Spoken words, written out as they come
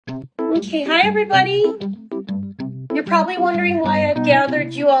Okay, hi everybody. You're probably wondering why I've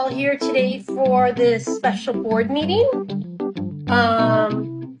gathered you all here today for this special board meeting.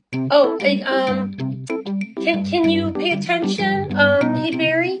 Can you pay attention? Hey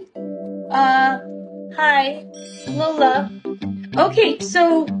Barry. Hi, Lola. Okay,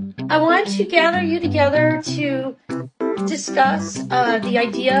 so I want to gather you together to discuss the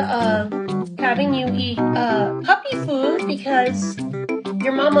idea of having you eat puppy food because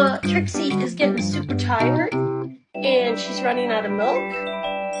your mama Trixie is getting super tired and she's running out of milk,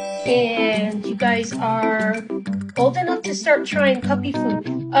 and you guys are old enough to start trying puppy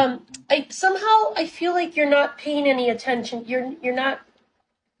food. I feel like you're not paying any attention. You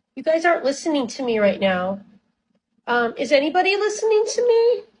guys aren't listening to me right now. Is anybody listening to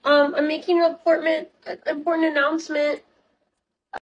me? I'm making an important announcement.